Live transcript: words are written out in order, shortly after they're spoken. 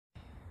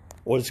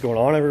What is going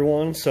on,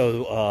 everyone?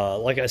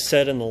 So like I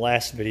said in the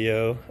last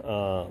video,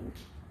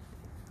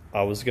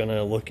 I was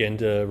gonna look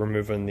into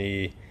removing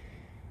the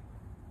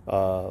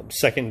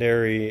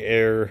secondary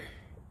air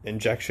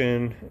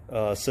injection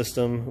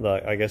system.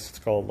 I guess it's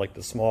called like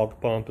the Smog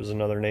pump is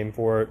another name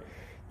for it,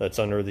 that's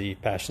under the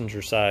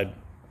passenger side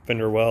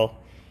fender well.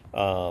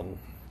 So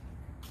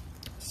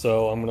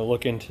I'm gonna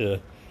look into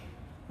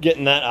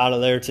getting that out of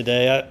there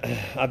today.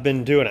 I've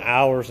been doing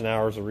hours and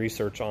hours of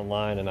research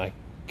online, and I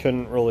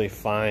couldn't really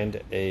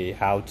find a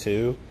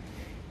how-to.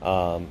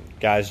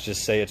 Guys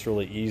just say it's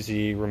really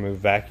easy, remove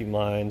vacuum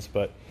lines,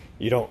 but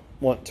you don't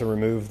want to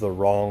remove the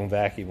wrong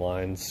vacuum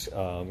lines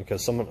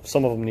because some of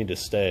them need to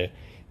stay.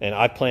 And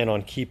I plan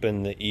on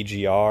keeping the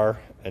EGR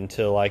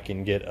until I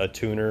can get a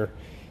tuner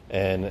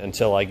and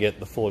until I get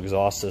the full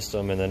exhaust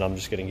system, and then I'm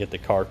just going to get the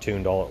car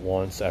tuned all at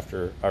once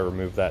after I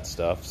remove that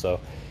stuff. So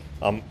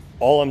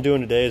all I'm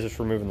doing today is just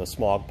removing the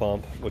smog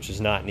pump, which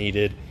is not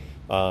needed.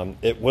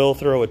 It will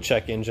throw a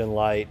check engine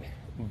light,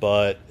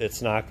 but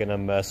it's not going to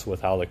mess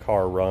with how the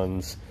car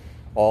runs.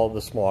 All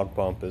the smog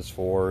pump is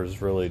for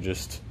is really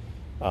just,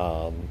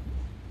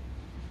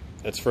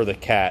 it's for the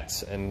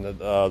cats, and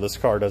this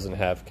car doesn't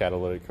have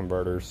catalytic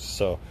converters,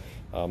 so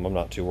I'm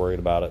not too worried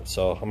about it.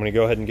 So I'm going to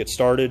go ahead and get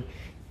started.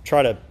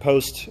 Try to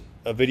post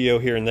a video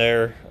here and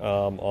there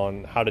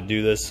on how to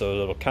do this,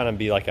 so it'll kind of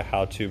be like a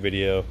how-to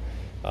video,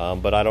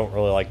 but I don't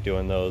really like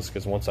doing those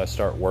because once I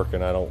start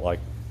working, I don't like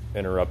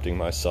interrupting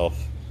myself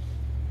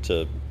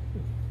to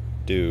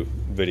do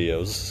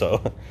videos.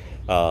 So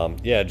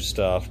yeah, just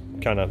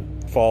kind of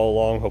follow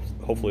along.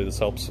 Hopefully this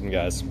helps some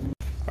guys.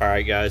 All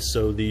right guys,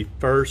 so the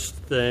first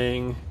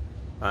thing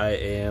I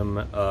am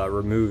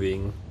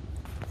removing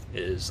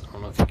is, I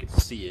don't know if you can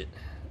see it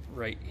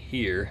right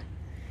here,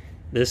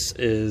 this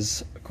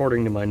is,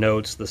 according to my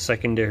notes, the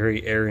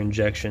secondary air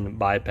injection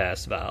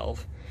bypass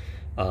valve.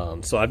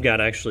 So I've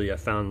got, I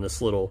found this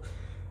little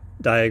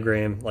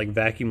diagram, like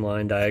vacuum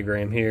line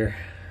diagram here,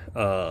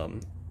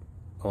 on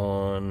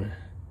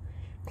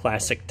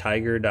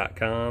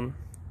classictiger.com.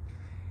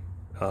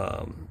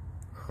 I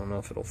don't know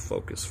if it'll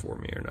focus for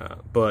me or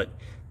not, but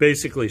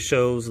basically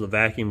shows the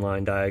vacuum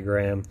line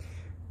diagram.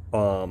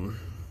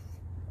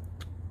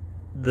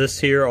 This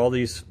here, all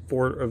these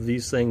four of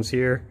these things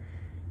here,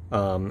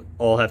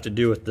 all have to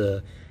do with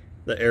the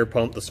air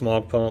pump, the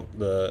smog pump,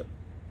 the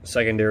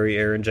secondary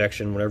air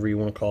injection, whatever you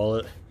want to call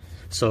it.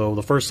 So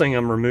the first thing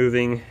I'm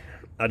removing,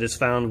 I just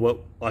found what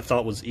I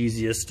thought was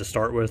easiest to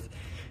start with,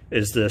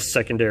 is the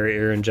secondary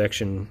air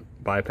injection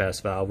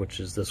bypass valve, which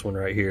is this one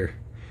right here.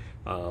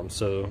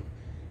 So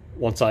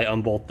once I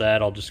unbolt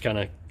that, I'll just kind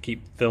of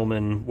keep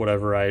filming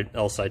whatever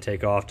else I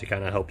take off to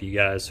kind of help you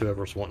guys,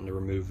 whoever's wanting to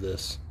remove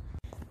this.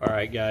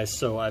 Alright guys,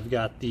 so I've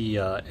got the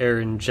air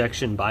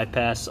injection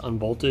bypass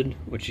unbolted,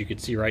 which you can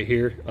see right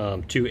here,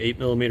 2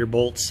 8mm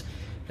bolts,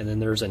 and then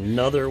there's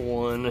another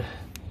one.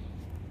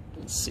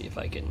 Let's see if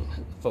I can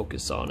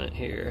focus on it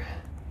here.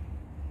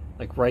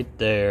 Like right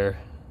there.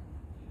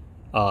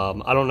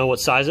 I don't know what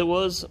size it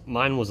was.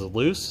 Mine was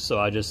loose, so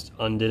I just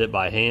undid it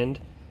by hand,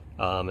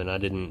 and I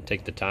didn't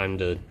take the time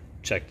to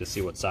check to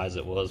see what size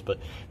it was. But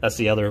that's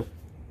the other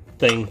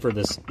thing for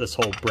this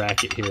whole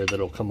bracket here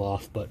that'll come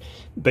off. But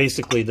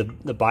basically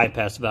the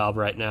bypass valve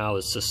right now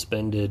is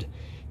suspended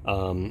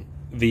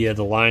via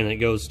the line that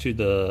goes to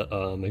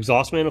the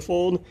exhaust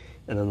manifold,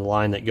 and then the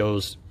line that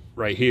goes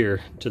right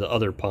here to the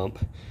other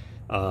pump.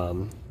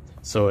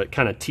 So it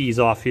kind of tees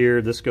off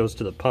here. This goes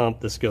to the pump.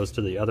 This goes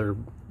to the other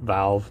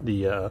valve,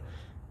 the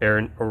air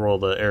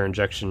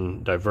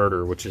injection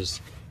diverter, which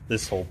is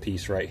this whole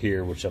piece right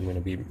here, which I'm going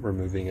to be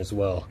removing as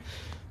well.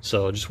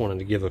 So I just wanted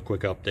to give a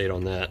quick update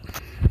on that.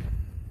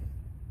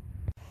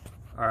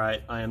 All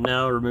right, I am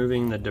now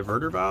removing the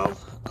diverter valve.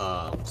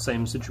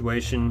 Same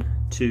situation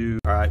to.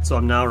 All right, so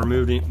I'm now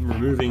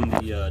removing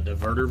the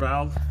diverter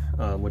valve,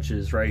 which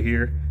is right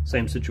here.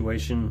 Same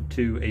situation,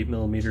 2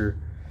 8mm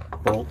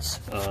bolts,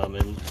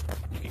 and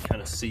you can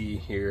kind of see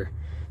here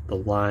the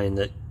line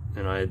that,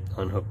 and I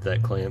unhooked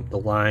that clamp, the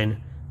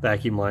line,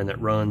 vacuum line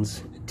that runs,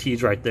 it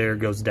tees right there,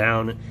 goes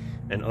down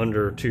and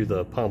under to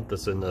the pump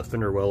that's in the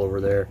fender well over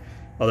there.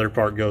 Other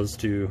part goes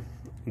to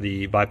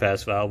the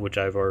bypass valve, which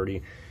I've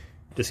already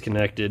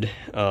disconnected.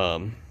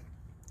 There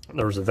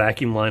was a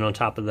vacuum line on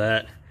top of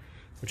that,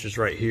 which is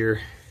right here.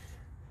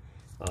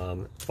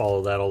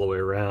 Follow that all the way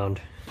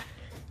around.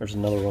 There's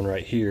another one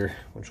right here,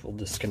 which we'll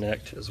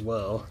disconnect as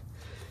well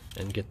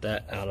and get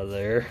that out of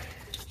there.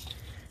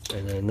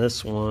 And then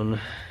this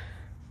one,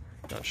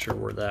 not sure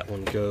where that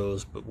one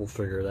goes, but we'll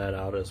figure that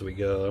out as we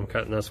go.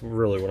 That's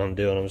really what I'm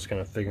doing. I'm just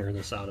kind of figuring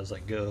this out as I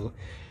go,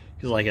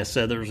 because like I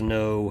said, there's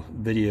no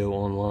video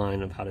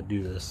online of how to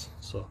do this.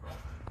 So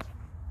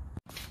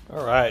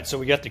all right, so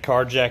we got the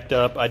car jacked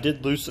up. I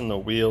did loosen the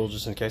wheel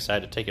just in case I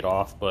had to take it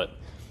off, but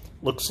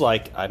looks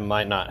like I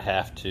might not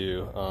have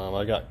to.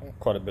 I got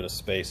quite a bit of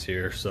space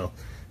here, so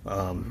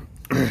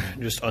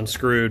just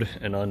unscrewed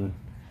and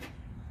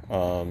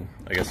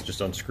I guess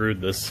just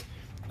unscrewed this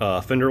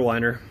fender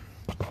liner,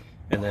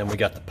 and then we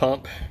got the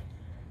pump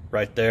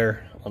right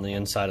there on the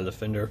inside of the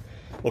fender.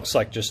 Looks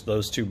like just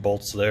those two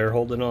bolts there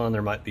holding on.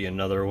 There might be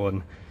another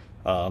one.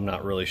 I'm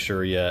not really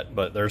sure yet,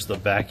 but there's the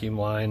vacuum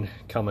line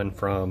coming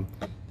from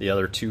the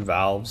other two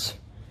valves.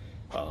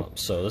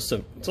 So it's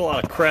a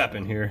lot of crap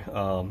in here.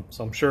 So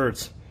I'm sure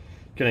it's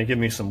gonna give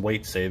me some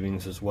weight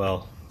savings as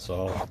well.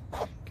 So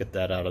I'll get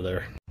that out of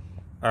there.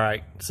 All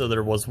right, so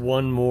there was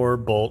one more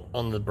bolt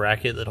on the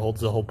bracket that holds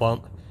the whole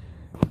pump,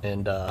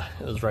 and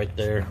it was right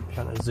there.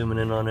 Kind of zooming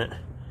in on it,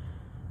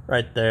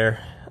 right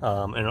there.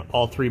 And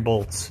all three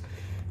bolts,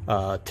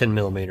 10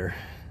 millimeter,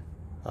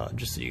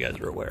 just so you guys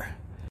are aware.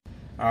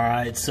 All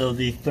right, so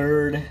the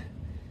third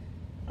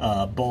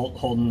bolt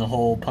holding the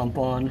whole pump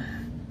on,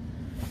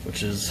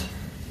 which is,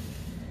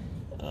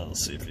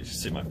 let's see if you can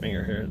see my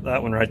finger here.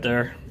 That one right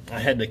there. I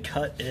had to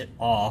cut it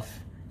off,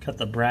 cut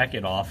the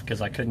bracket off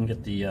because I couldn't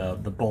get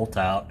the bolt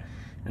out.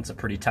 It's a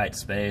pretty tight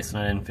space, and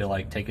I didn't feel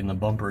like taking the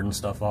bumper and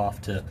stuff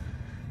off to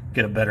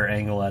get a better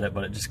angle at it,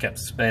 but it just kept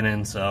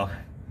spinning, so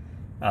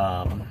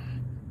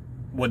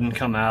wouldn't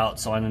come out.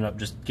 So I ended up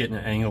just getting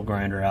an angle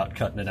grinder out,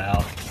 cutting it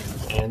out,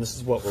 and this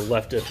is what we're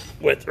left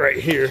with right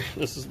here.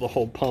 This is the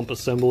whole pump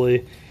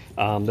assembly.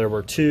 There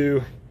were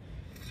two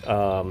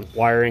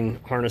wiring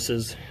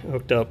harnesses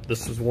hooked up.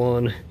 This is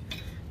one,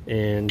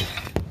 and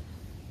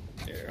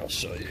here, I'll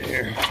show you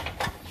here.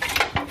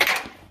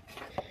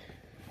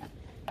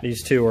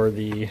 These two are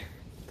the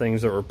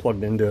things that were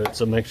plugged into it,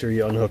 so make sure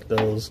you unhook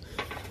those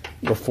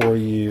before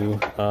you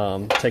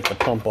take the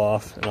pump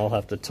off, and I'll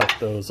have to tuck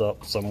those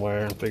up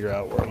somewhere and figure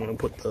out where I'm going to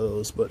put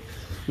those. But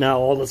now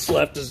all that's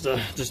left is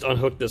to just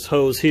unhook this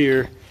hose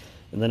here,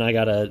 and then I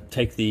got to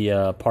take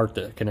the part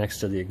that connects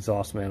to the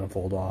exhaust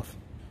manifold off.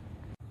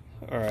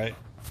 Alright,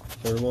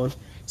 everyone,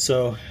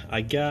 so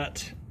I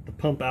got the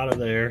pump out of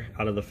there,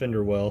 out of the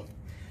fender well,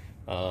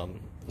 the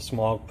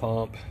Smog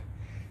pump,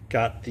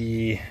 got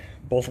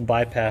both the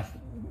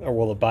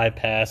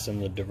bypass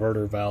and the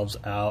diverter valves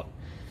out,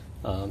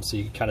 so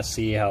you can kind of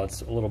see how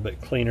it's a little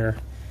bit cleaner.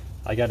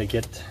 I got to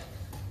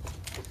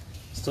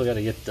still got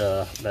to get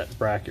that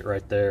bracket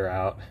right there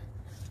out,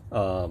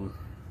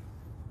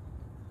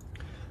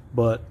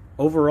 but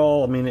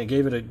overall, I mean,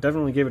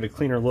 definitely gave it a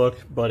cleaner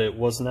look, but it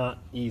was not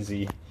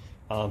easy.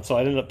 So I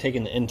ended up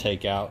taking the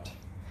intake out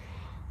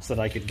so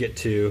that I could get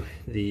to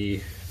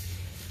the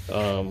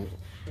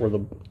where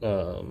the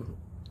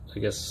I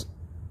guess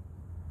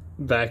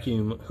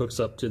vacuum hooks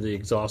up to the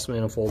exhaust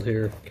manifold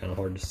here. Kind of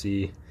hard to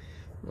see. I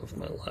don't know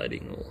if my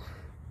lighting will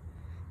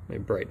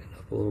maybe brighten it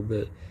up a little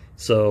bit.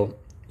 So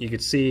you can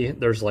see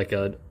there's like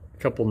a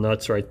couple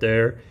nuts right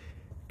there.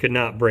 Could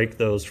not break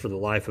those for the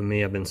life of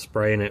me. I've been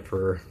spraying it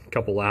for a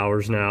couple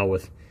hours now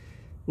with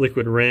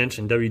liquid wrench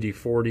and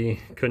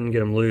WD-40. Couldn't get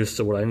them loose,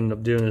 so what I ended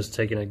up doing is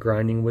taking a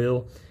grinding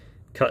wheel,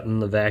 cutting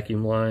the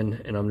vacuum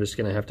line, and I'm just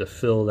gonna have to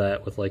fill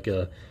that with like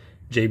a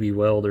JB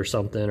Weld or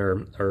something,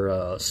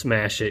 or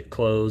smash it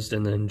closed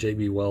and then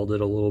JB Weld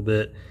it a little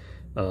bit,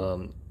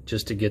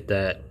 just to get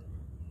that,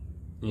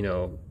 you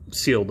know,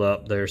 sealed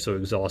up there so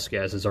exhaust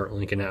gases aren't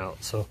leaking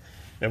out. So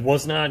it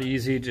was not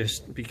easy,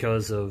 just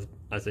because of,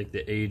 I think,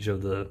 the age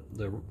of the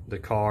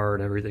car,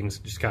 and everything's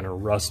just kind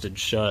of rusted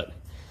shut.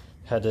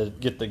 Had to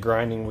get the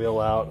grinding wheel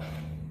out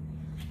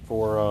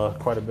for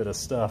quite a bit of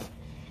stuff.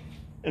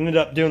 Ended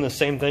up doing the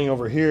same thing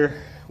over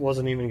here.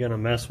 Wasn't even gonna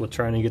mess with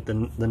trying to get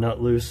the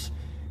nut loose.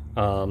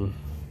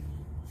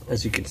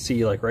 As you can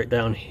see, like right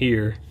down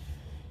here,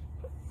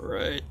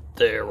 right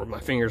there where my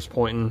finger's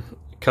pointing,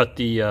 cut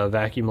the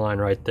vacuum line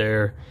right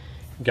there,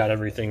 got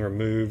everything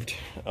removed.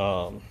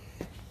 So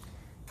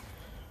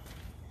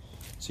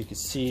you can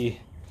see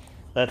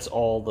that's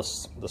all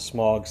the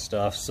Smog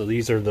stuff. So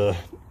these are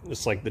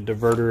it's like the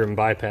diverter and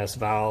bypass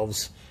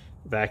valves,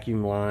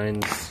 vacuum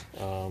lines.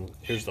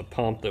 Here's the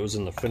pump that was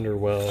in the fender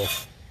well,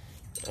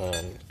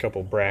 a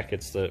couple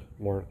brackets that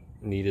weren't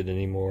needed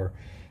anymore.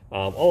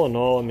 All in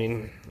all, I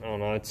mean, I don't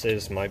know, I'd say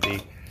this might be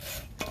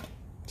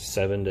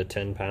 7 to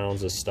 10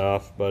 pounds of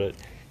stuff, but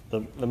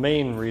the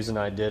main reason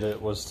I did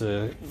it was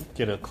to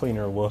get a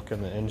cleaner look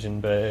in the engine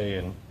bay,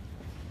 and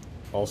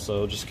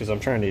also just because I'm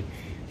trying to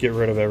get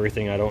rid of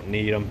everything I don't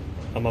need.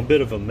 I'm a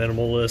bit of a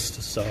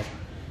minimalist, so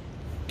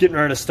getting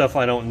rid of stuff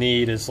I don't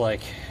need is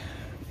like,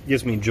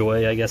 gives me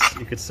joy, I guess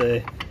you could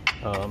say.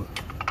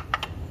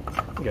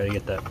 Gotta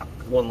get that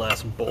one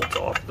last bolt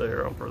off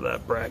there for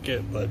that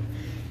bracket, but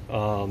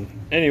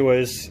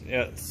anyways,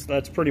 yeah,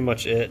 that's pretty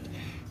much it.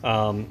 What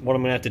I'm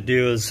gonna have to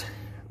do is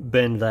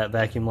bend that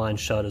vacuum line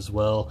shut as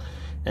well,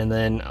 and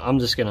then I'm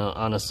just gonna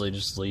honestly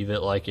just leave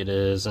it like it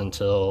is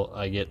until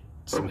I get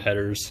some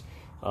headers.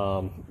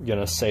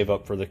 Gonna save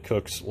up for the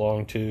Cook's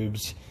long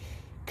tubes,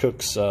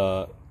 Cook's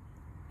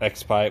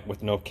X pipe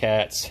with no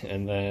cats,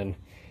 and then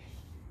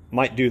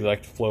might do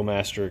like the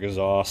Flowmaster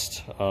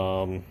exhaust.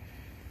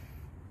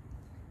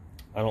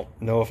 I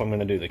don't know if I'm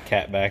gonna do the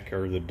catback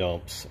or the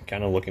dumps. I'm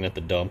kind of looking at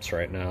the dumps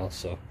right now,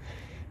 so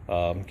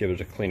give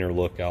it a cleaner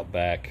look out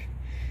back.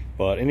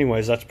 But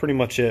anyways, that's pretty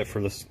much it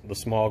for the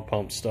Smog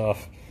pump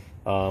stuff.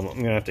 I'm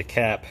gonna have to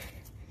cap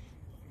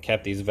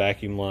these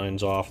vacuum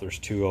lines off. There's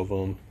 2 of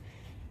them,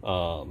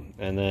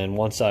 And then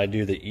once I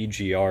do the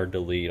EGR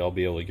delete, I'll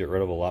be able to get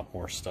rid of a lot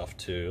more stuff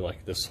too,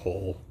 like this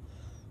whole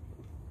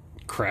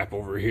crap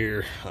over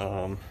here.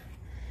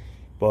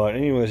 But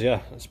anyways,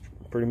 yeah, that's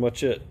pretty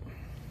much it.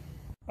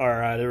 All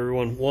right,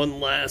 everyone, one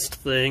last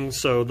thing.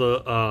 So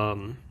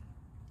the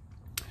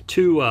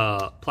two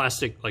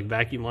plastic like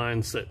vacuum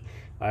lines that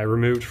I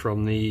removed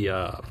from the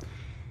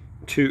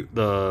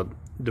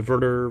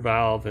diverter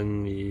valve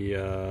and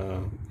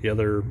the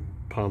other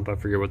pump, I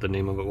forget what the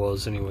name of it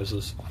was.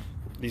 Anyways,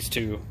 these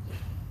two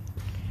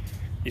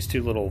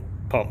little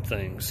pump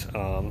things.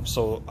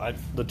 So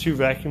the two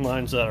vacuum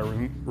lines that I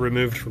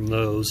removed from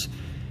those,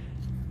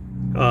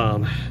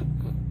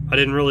 I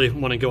didn't really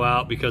want to go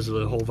out because of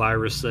the whole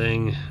virus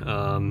thing,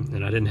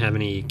 and I didn't have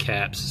any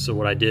caps. So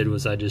what I did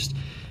was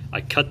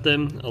I cut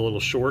them a little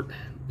short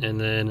and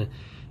then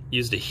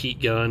used a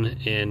heat gun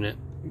and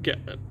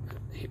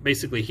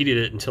basically heated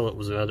it until it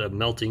was at a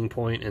melting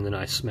point, and then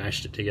I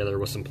smashed it together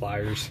with some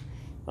pliers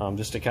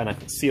just to kind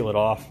of seal it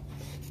off.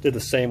 Did the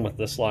same with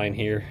this line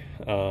here.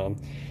 So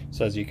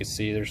as you can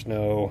see, there's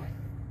no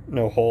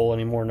hole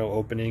anymore, no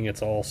opening.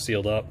 It's all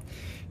sealed up,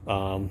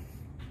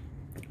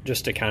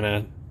 just to kind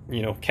of,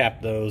 you know,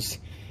 cap those,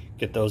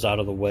 get those out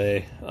of the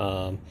way,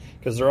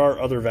 because there are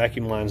other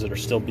vacuum lines that are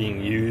still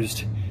being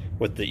used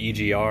with the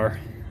EGR.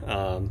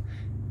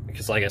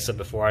 Because like I said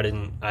before,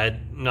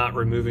 I'm not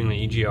removing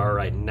the EGR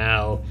right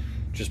now,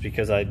 just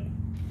because I'd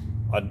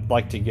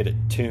like to get it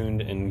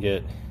tuned and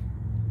get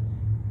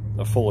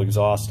a full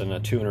exhaust and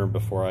a tuner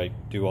before I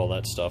do all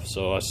that stuff.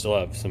 So I still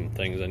have some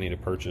things I need to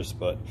purchase.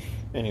 But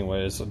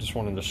anyways, I just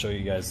wanted to show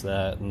you guys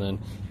that. And then,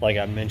 like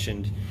I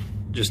mentioned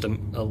just a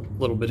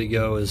little bit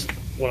ago, is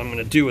what I'm going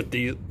to do with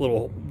these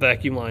little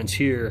vacuum lines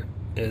here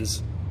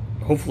is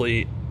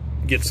hopefully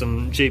get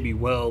some JB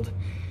weld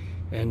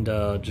and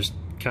just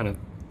kind of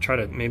try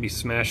to maybe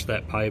smash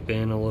that pipe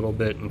in a little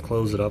bit and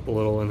close it up a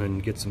little, and then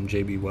get some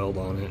JB weld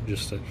on it,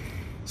 just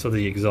so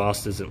the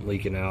exhaust isn't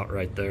leaking out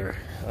right there.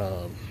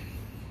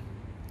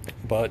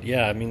 But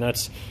yeah, I mean,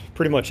 that's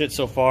pretty much it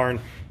so far. And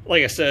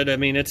like I said, I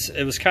mean,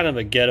 it was kind of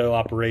a ghetto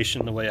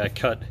operation the way I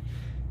cut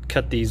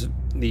these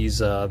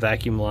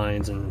vacuum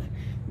lines and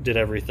did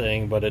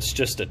everything, but it's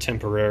just a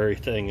temporary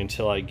thing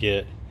until I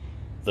get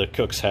the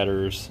Cook's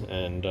headers,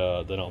 and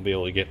then I'll be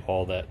able to get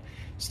all that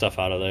stuff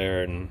out of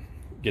there and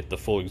get the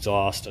full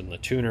exhaust and the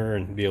tuner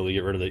and be able to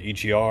get rid of the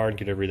EGR and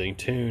get everything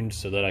tuned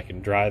so that I can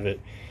drive it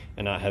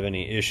and not have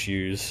any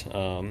issues,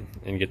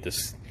 and get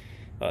this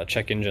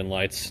check engine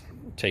lights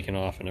taken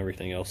off and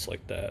everything else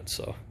like that.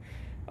 So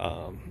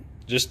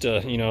just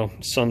a, you know,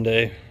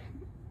 Sunday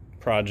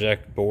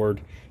project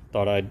board.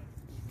 Thought I'd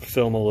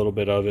film a little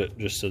bit of it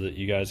just so that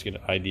you guys get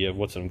an idea of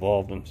what's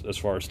involved as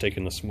far as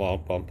taking the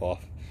smog pump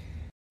off.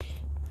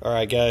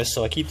 Alright guys,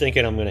 so I keep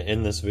thinking I'm going to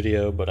end this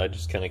video, but I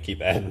just kind of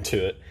keep adding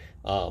to it.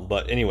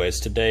 But anyways,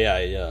 today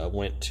I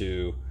went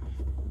to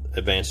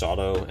Advanced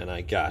Auto and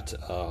I got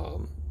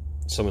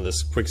some of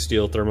this quick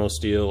steel, thermo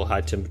steel,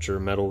 high temperature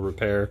metal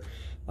repair.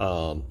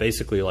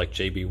 Basically like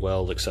JB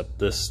Weld, except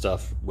this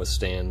stuff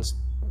withstands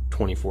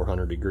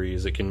 2400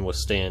 degrees. It can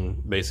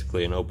withstand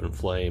basically an open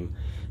flame.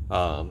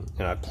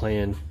 And I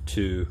plan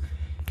to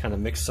kind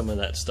of mix some of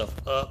that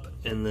stuff up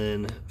and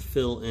then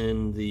fill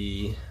in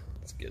the,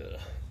 let's get a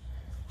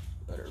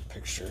better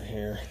picture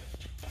here.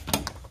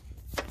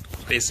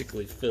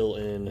 Basically fill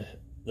in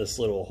this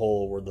little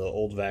hole where the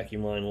old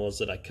vacuum line was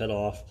that I cut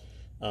off.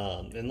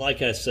 And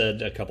like I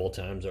said a couple of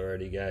times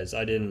already, guys,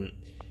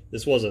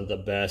 this wasn't the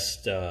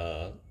best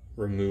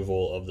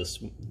removal of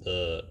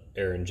the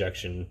air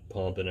injection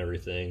pump and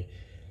everything.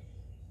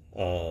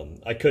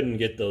 I couldn't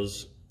get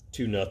those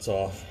two nuts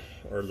off,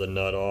 or the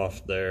nut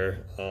off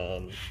there.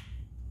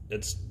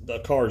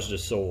 The car's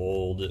just so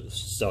old, it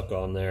was stuck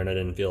on there and I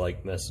didn't feel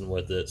like messing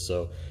with it,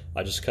 so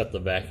I just cut the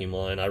vacuum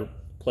line. I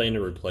plan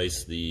to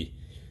replace the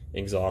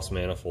exhaust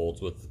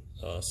manifolds with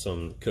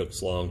some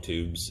Cook's long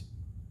tubes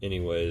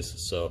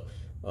anyways, so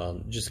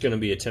just going to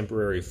be a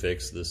temporary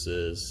fix, this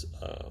is,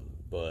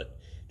 but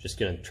just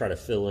going to try to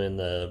fill in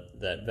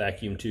that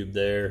vacuum tube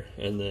there,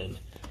 and then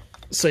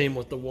same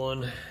with the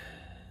one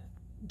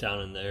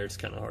down in there. It's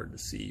kind of hard to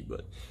see,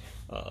 but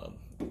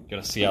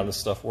gonna see how this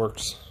stuff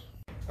works.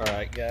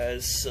 Alright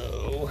guys,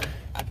 so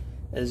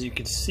as you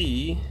can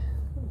see,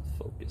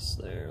 focus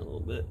there a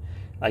little bit,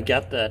 I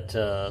got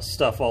that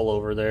stuff all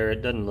over there.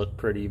 It doesn't look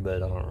pretty,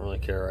 but I don't really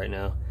care right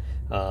now.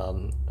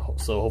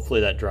 So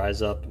hopefully that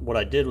dries up. What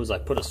I did was I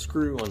put a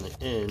screw on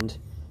the end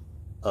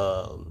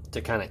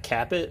to kind of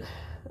cap it,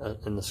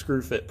 and the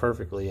screw fit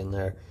perfectly in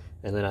there,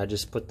 and then I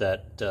just put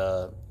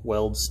that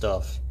weld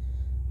stuff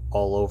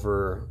all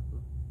over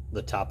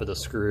the top of the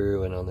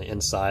screw and on the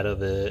inside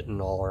of it and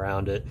all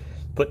around it.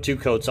 Put 2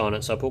 coats on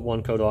it, so I put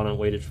 1 coat on it,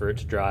 waited for it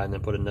to dry, and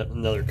then put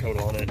another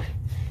coat on it.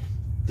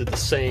 Did the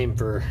same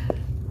for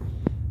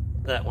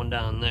that one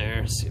down there.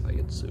 Let's see if I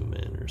can zoom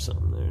in or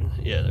something there.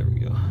 Yeah, there we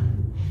go.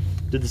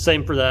 Did the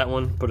same for that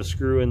one, put a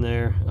screw in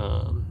there,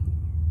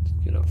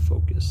 get off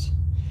focus,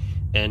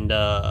 and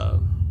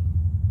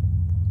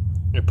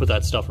put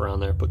that stuff around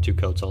there, put 2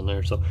 coats on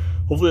there. So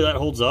hopefully that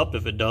holds up.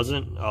 If it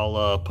doesn't,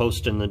 I'll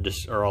post in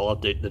the or I'll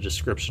update the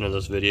description of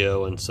this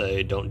video and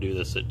say don't do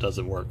this, it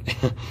doesn't work.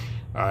 All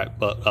right,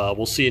 but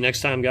we'll see you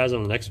next time, guys,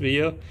 on the next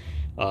video.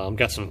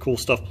 Got some cool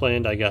stuff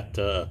planned. I got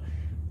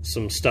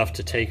some stuff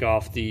to take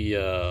off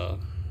the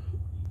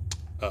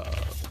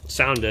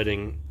sound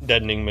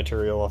deadening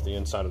material off the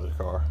inside of the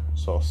car,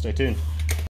 so stay tuned.